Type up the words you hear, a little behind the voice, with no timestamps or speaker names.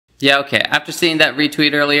Yeah, okay. After seeing that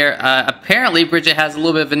retweet earlier, apparently Bridget has a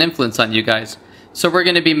little bit of an influence on you guys. So we're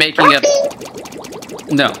gonna be making a...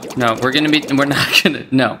 No, we're not gonna...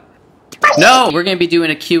 No, we're gonna be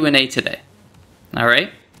doing a Q&A today.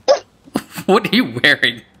 Alright? What are you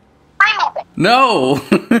wearing? No!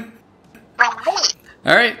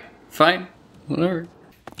 Alright, fine. Whatever.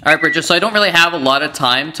 Alright, Bridget, so I don't really have a lot of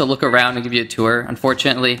time to look around and give you a tour.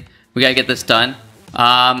 Unfortunately, we gotta get this done.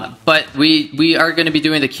 But we are going to be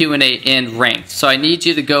doing the Q&A in ranked. So I need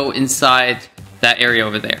you to go inside that area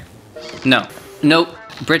over there. No. Nope.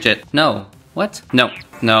 Bridget. No. What? No.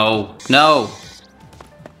 No. No.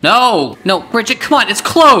 No. No. Bridget, come on. It's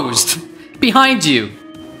closed. Behind you.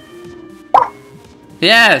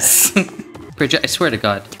 Yes. Bridget, I swear to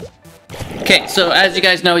God. Okay, so as you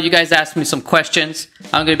guys know, you guys asked me some questions.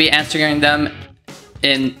 I'm going to be answering them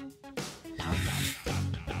in...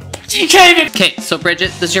 Okay, so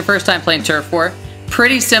Bridget, this is your first time playing Turf War.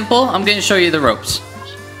 Pretty simple. I'm going to show you the ropes.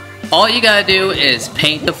 All you gotta do is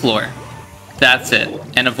paint the floor. That's it.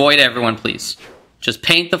 And avoid everyone, please. Just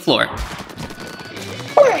paint the floor.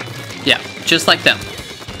 Yeah, just like them.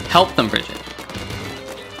 Help them, Bridget.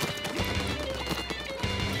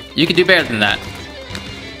 You can do better than that.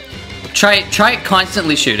 Try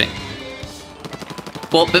constantly shooting.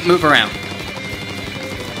 Well, but move around.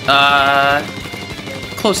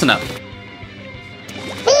 Close enough.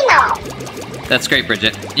 That's great,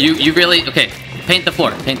 Bridget. You really... Okay, paint the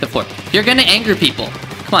floor. Paint the floor. You're gonna anger people.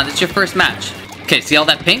 Come on, this is your first match. Okay, see all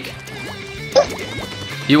that pink?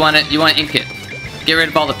 You wanna ink it. Get rid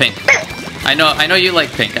of all the pink. I know you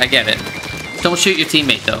like pink. I get it. Don't shoot your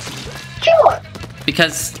teammate, though. Sure.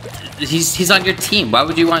 Because he's on your team. Why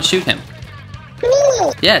would you want to shoot him?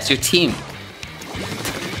 Me. Yes, your team.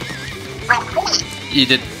 You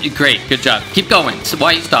did great. Good job. Keep going. So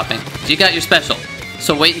why are you stopping? You got your special.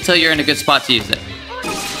 So wait until you're in a good spot to use it.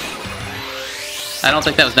 I don't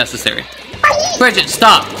think that was necessary. Bridget,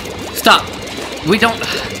 stop. Stop. We don't...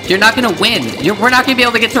 You're not going to win. We're not going to be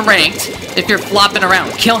able to get to ranked if you're flopping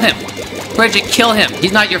around. Kill him. Bridget, kill him.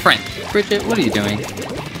 He's not your friend. Bridget, what are you doing?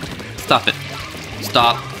 Stop it.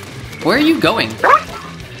 Stop. Where are you going?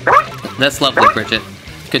 That's lovely, Bridget.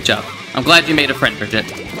 Good job. I'm glad you made a friend, Bridget.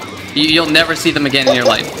 You'll never see them again in your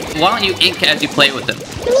life. Why don't you ink as you play with them?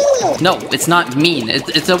 No, it's not mean.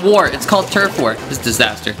 It's a war. It's called Turf War. It's a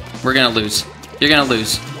disaster. We're gonna lose. You're gonna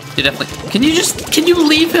lose. You definitely... Can you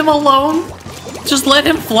leave him alone? Just let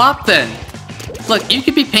him flop then. Look, you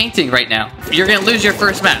could be painting right now. You're gonna lose your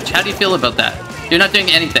first match. How do you feel about that? You're not doing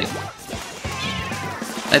anything.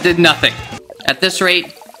 I did nothing. At this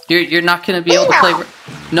rate, you're not gonna be able to play...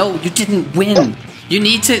 No, you didn't win. You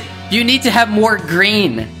need to have more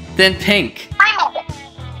green than pink.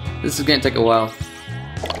 This is gonna take a while.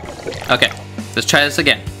 Okay, let's try this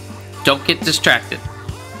again. Don't get distracted.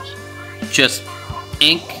 Just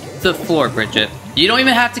ink the floor, Bridget. You don't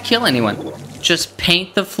even have to kill anyone. Just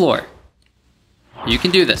paint the floor. You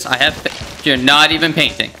can do this. You're not even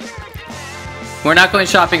painting. We're not going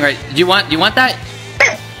shopping, right? You want that?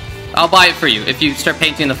 I'll buy it for you if you start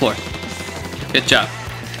painting the floor. Good job.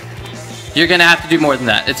 You're gonna have to do more than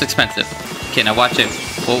that. It's expensive. Okay, now watch it.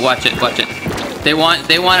 Well, watch it. Watch it. They want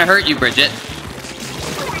to hurt you, Bridget.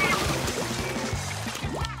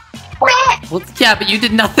 Well, yeah, but you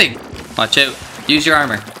did nothing. Watch out. Use your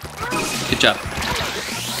armor. Good job.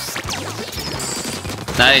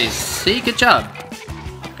 Nice. See, good job.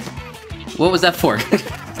 What was that for?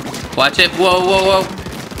 Watch it. Whoa, whoa, whoa.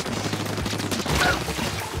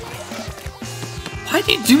 Why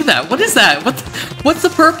do you do that? What is that? What's the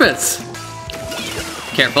purpose?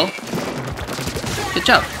 Careful. Good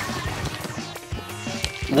job.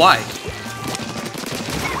 Why?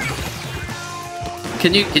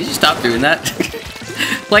 Can you stop doing that?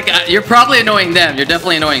 Like, you're probably annoying them. You're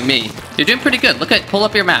definitely annoying me. You're doing pretty good. Pull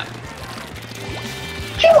up your map.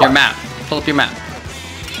 Your map. Pull up your map.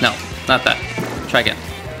 No, not that. Try again.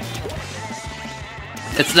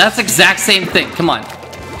 That's the exact same thing. Come on.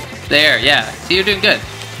 There, yeah. See, you're doing good.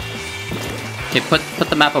 Okay, put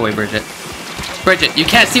the map away, Bridget. Bridget, you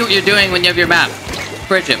can't see what you're doing when you have your map.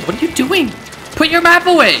 Bridget, what are you doing? Put your map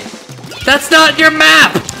away! That's not your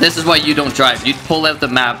map! This is why you don't drive. You pull out the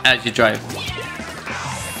map as you drive.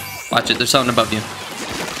 Watch it, there's something above you.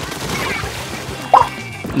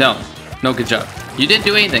 No, good job. You didn't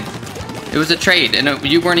do anything. It was a trade, and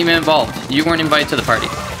you weren't even involved. You weren't invited to the party.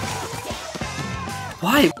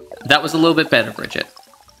 Why? That was a little bit better, Bridget.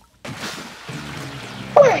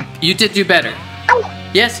 You did do better.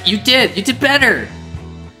 Yes, you did. You did better.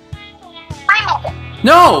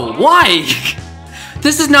 No, why?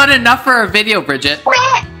 This is not enough for a video, Bridget.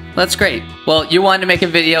 That's great. Well, you wanted to make a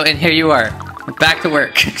video, and here you are. Back to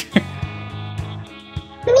work.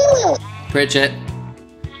 Me. Bridgett.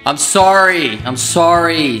 I'm sorry. I'm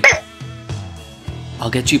sorry. I'll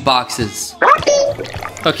get you boxes.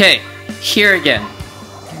 Okay, here again.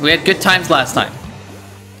 We had good times last time.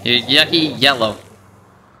 You're yucky yellow.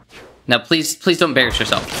 Now please don't embarrass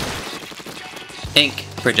yourself. Ink,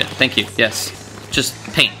 Bridgett. Thank you. Yes. Just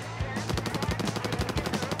paint.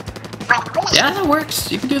 Yeah, that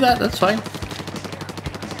works. You can do that. That's fine.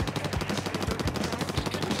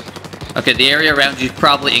 Okay, the area around you is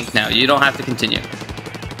probably ink now. You don't have to continue.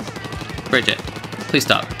 Bridgett, please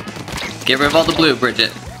stop. Get rid of all the blue,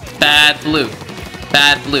 Bridgett. Bad blue.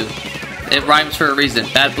 Bad blue. It rhymes for a reason.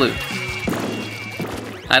 Bad blue.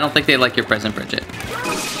 I don't think they like your present, Bridgett.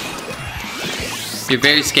 You're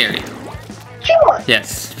very scary. Sure.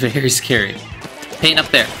 Yes, very scary. Paint up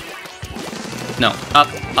there. No, up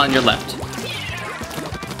on your left.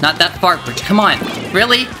 Not that far, Bridgett. Come on.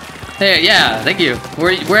 Really? There, yeah, thank you.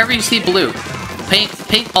 Wherever you see blue,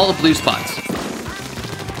 paint all the blue spots.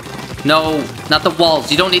 No, not the walls.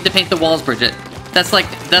 You don't need to paint the walls, Bridgett. That's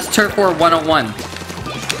Turf War 101.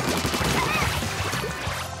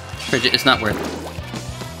 Bridgett, it's not worth it.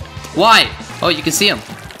 Why? Oh, you can see him.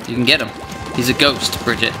 You can get him. He's a ghost,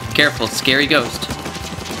 Bridgett. Careful, scary ghost.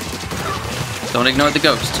 Don't ignore the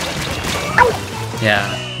ghost.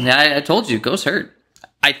 Yeah, I told you, ghosts hurt.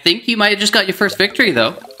 I think you might have just got your first victory,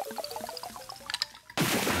 though.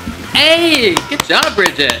 Hey! Good job,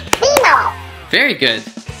 Bridgett! No. Very good.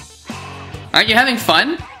 Aren't you having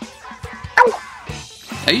fun?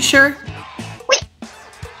 Are you sure?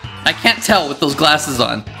 I can't tell with those glasses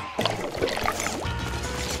on.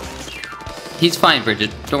 He's fine,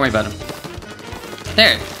 Bridgett. Don't worry about him.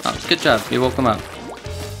 There. Oh, good job. You woke him up.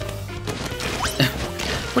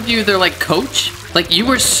 What are you, they're like coach? Like, you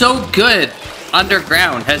were so good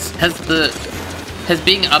underground. Has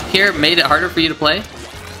being up here made it harder for you to play?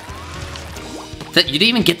 That you didn't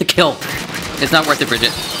even get the kill. It's not worth it,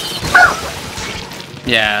 Bridgett.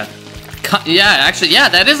 Yeah. Yeah, actually, yeah,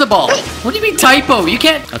 that is a ball. What do you mean typo? You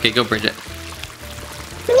can't. Okay, go, Bridgett.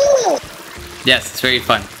 Me. Yes, it's very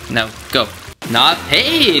fun. Now, go.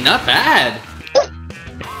 Hey, not bad.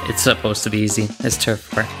 It's supposed to be easy. It's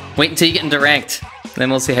Turf War. Wait until you get into ranked. Then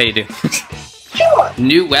we'll see how you do. Sure.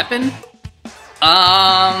 New weapon?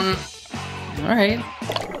 Alright.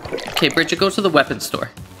 Okay, Bridgett, go to the weapon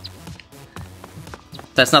store.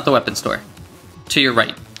 That's not the weapon store. To your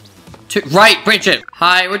right. Right, Bridgett!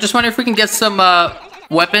 Hi, we're just wondering if we can get some,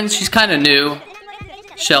 weapons. She's kind of new.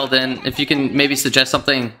 Sheldon, if you can maybe suggest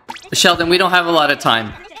something. Sheldon, we don't have a lot of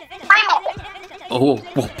time. Oh,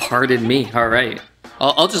 well, pardon me. Alright.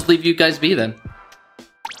 I'll just leave you guys be then.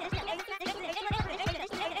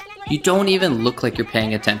 You don't even look like you're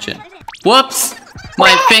paying attention. Whoops!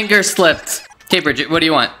 My finger slipped. Okay, Bridgett, what do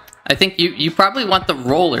you want? I think you probably want the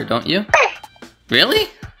roller, don't you? Really?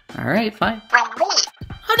 Alright, fine.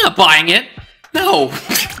 I'm not buying it. No.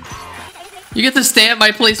 You get to stay at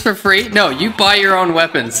my place for free? No, you buy your own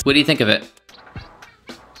weapons. What do you think of it?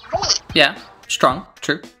 Yeah, strong,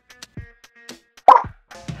 true.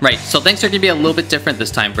 Right, so things are gonna be a little bit different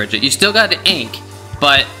this time, Bridgett. You still got ink,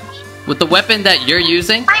 but with the weapon that you're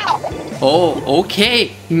using... Oh,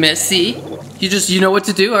 okay, Missy. You know what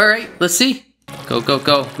to do, alright? Let's see. Go, go,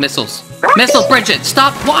 go. Missiles. Missile, Bridgett,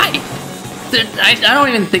 stop! Why? I don't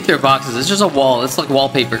even think they're boxes. It's just a wall. It's like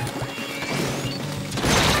wallpaper.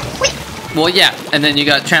 Well, yeah, and then you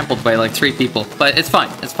got trampled by like 3 people. But it's fine.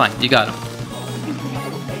 It's fine. You got him.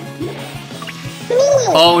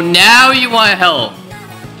 Oh, now you want help.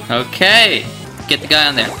 Okay. Get the guy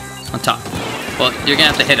on there. On top. Well, you're gonna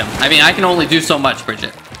have to hit him. I mean, I can only do so much,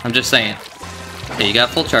 Bridgett. I'm just saying. Okay, you got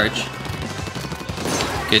full charge.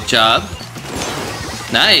 Good job.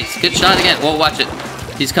 Nice. Good shot again. Well, watch it.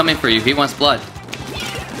 He's coming for you. He wants blood.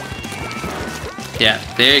 Yeah,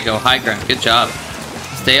 there you go. High ground. Good job.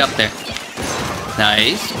 Stay up there.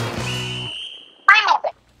 Nice.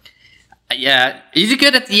 Yeah, you did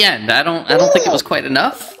good at the end. I don't think it was quite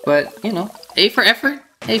enough, but you know, A for effort.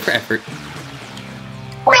 A for effort.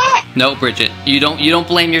 No, Bridgett. You don't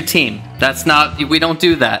blame your team. That's not. We don't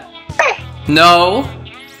do that. No.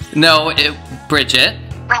 No, Bridgett.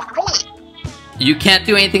 You can't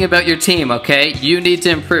do anything about your team, okay? You need to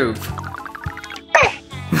improve.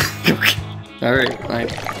 Okay. Alright, fine.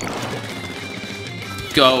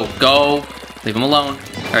 Go, go. Leave him alone.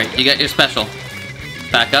 Alright, you got your special.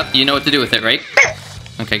 Back up. You know what to do with it, right?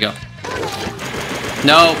 Okay, go.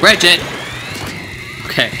 No, Bridgett!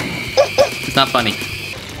 Okay. It's not funny.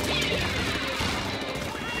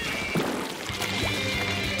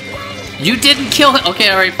 You didn't kill him! Okay,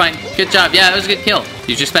 alright, fine. Good job. Yeah, that was a good kill.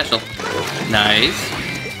 Use your special. Nice.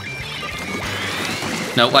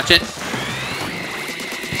 No, watch it.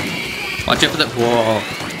 Watch out for the... Whoa.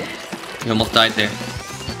 You almost died there.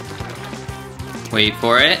 Wait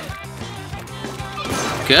for it.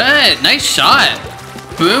 Good. Nice shot.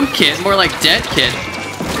 Boom, kid. More like dead, kid.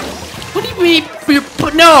 What do you mean?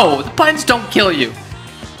 No! The puns don't kill you.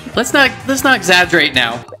 Let's not exaggerate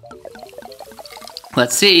now.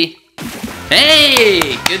 Let's see.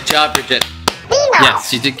 Hey! Good job, Bridgett.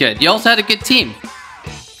 Yes, you did good. You also had a good team.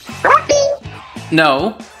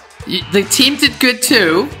 No. The team did good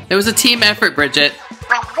too. It was a team effort, Bridgett.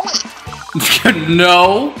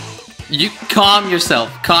 No. You calm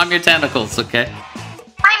yourself. Calm your tentacles, okay?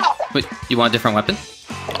 Wait, you want a different weapon?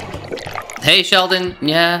 Hey, Sheldon.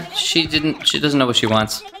 Yeah, she doesn't know what she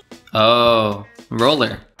wants. Oh,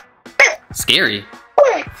 roller. Scary.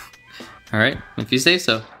 Alright, if you say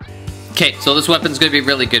so. Okay, so this weapon's gonna be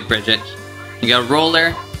really good, Bridgett. You got a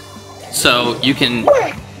roller, so you can...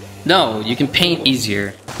 No, you can paint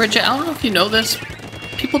easier. Bridgett, I don't know if you know this.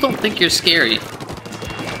 People don't think you're scary.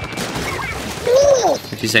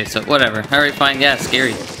 If you say so. Whatever. Alright, fine. Yeah,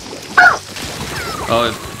 scary.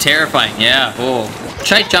 Oh, terrifying. Yeah. Oh.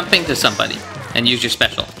 Try jumping to somebody and use your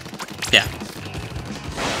special. Yeah.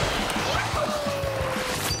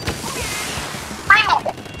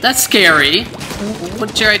 That's scary.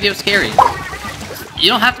 What's your idea of scary? You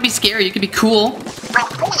don't have to be scary. You can be cool.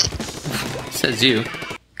 Says you.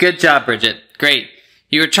 Good job, Bridgett. Great.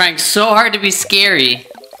 You were trying so hard to be scary.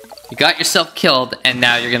 You got yourself killed, and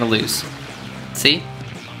now you're gonna lose. See?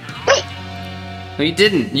 No, you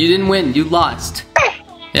didn't. You didn't win. You lost.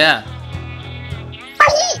 Yeah.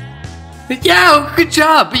 Yeah, good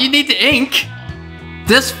job. But you need the ink.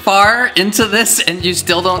 This far into this, and you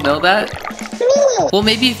still don't know that? Well,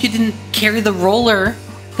 maybe if you didn't carry the roller,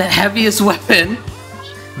 that heaviest weapon.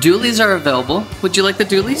 Dualies are available. Would you like the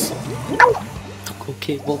dualies?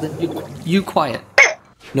 Okay, well then you quiet.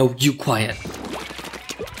 No, you quiet.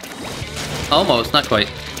 Almost, not quite.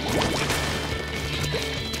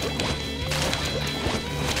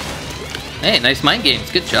 Hey, nice mind games.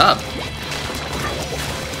 Good job.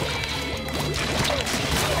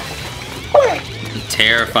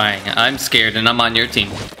 Terrifying. I'm scared and I'm on your team.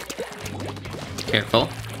 Careful.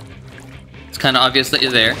 It's kind of obvious that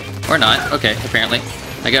you're there. Or not. Okay, apparently.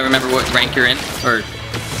 I gotta remember what rank you're in. Or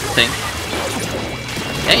thing.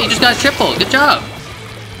 Hey, you just got a triple. Good job.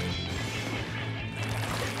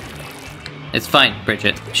 It's fine,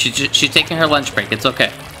 Bridgett. She's taking her lunch break. It's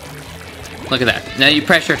okay. Look at that. Now you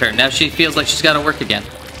pressured her. Now she feels like she's got to work again.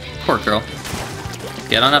 Poor girl.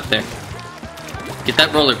 Get on up there. Get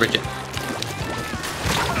that roller, Bridgett.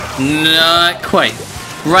 Not quite.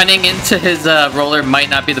 Running into his roller might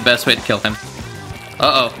not be the best way to kill him.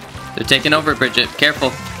 Uh-oh. They're taking over, Bridgett.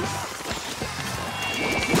 Careful.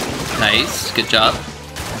 Nice. Good job.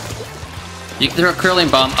 You can throw a curling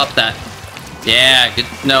bomb up that. Yeah, good.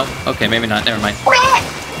 No. Okay, maybe not. Never mind.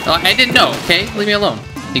 Oh, I didn't know, okay? Leave me alone.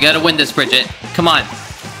 You gotta win this, Bridgett. Come on.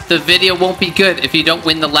 The video won't be good if you don't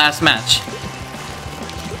win the last match.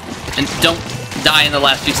 And don't die in the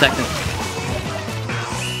last few seconds.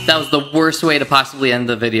 That was the worst way to possibly end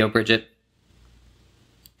the video, Bridgett.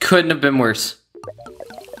 Couldn't have been worse.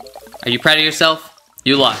 Are you proud of yourself?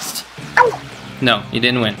 You lost. No, you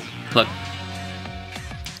didn't win. Look.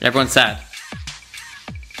 Everyone's sad.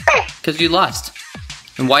 Because you lost.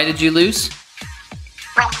 And why did you lose?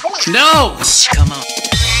 No! Come on.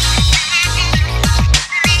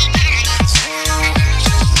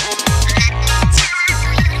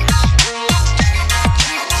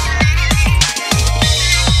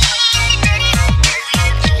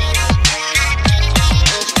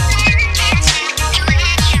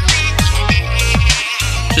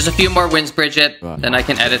 Just a few more wins, Bridgett, then I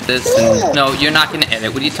can edit this. And... No, you're not going to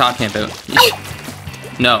edit. What are you talking about?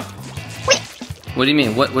 No. What do you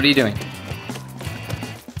mean? What are you doing?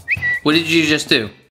 What did you just do?